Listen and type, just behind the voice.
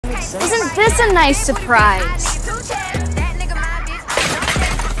Isn't this a nice surprise?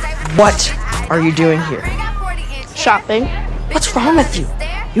 What are you doing here? Shopping. What's wrong with you?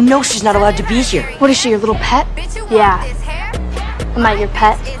 You know she's not allowed to be here. What is she, your little pet? Yeah. Am I your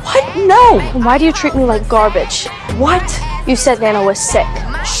pet? What? No! And why do you treat me like garbage? What? You said Nana was sick.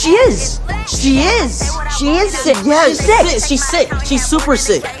 She is! She is! She is sick! Yes, She's sick. She's super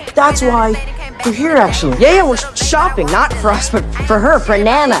sick. That's why we're here, actually. Yeah, we're shopping. Not for us, but for her, for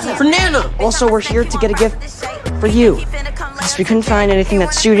Nana. For Nana. Also, we're here to get a gift for you. Because we couldn't find anything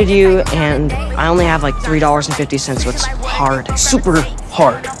that suited you, and I only have like $3.50, so it's hard. Super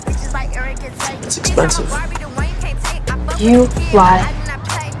hard. It's expensive. You lie.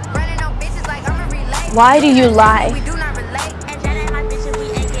 Why do you lie?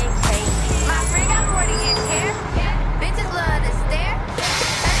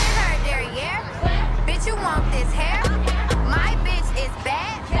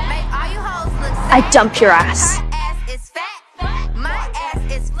 I dump your ass.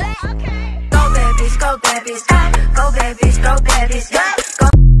 Go bad bitch, go bad bitch, go bad bitch, go bad bitch, go.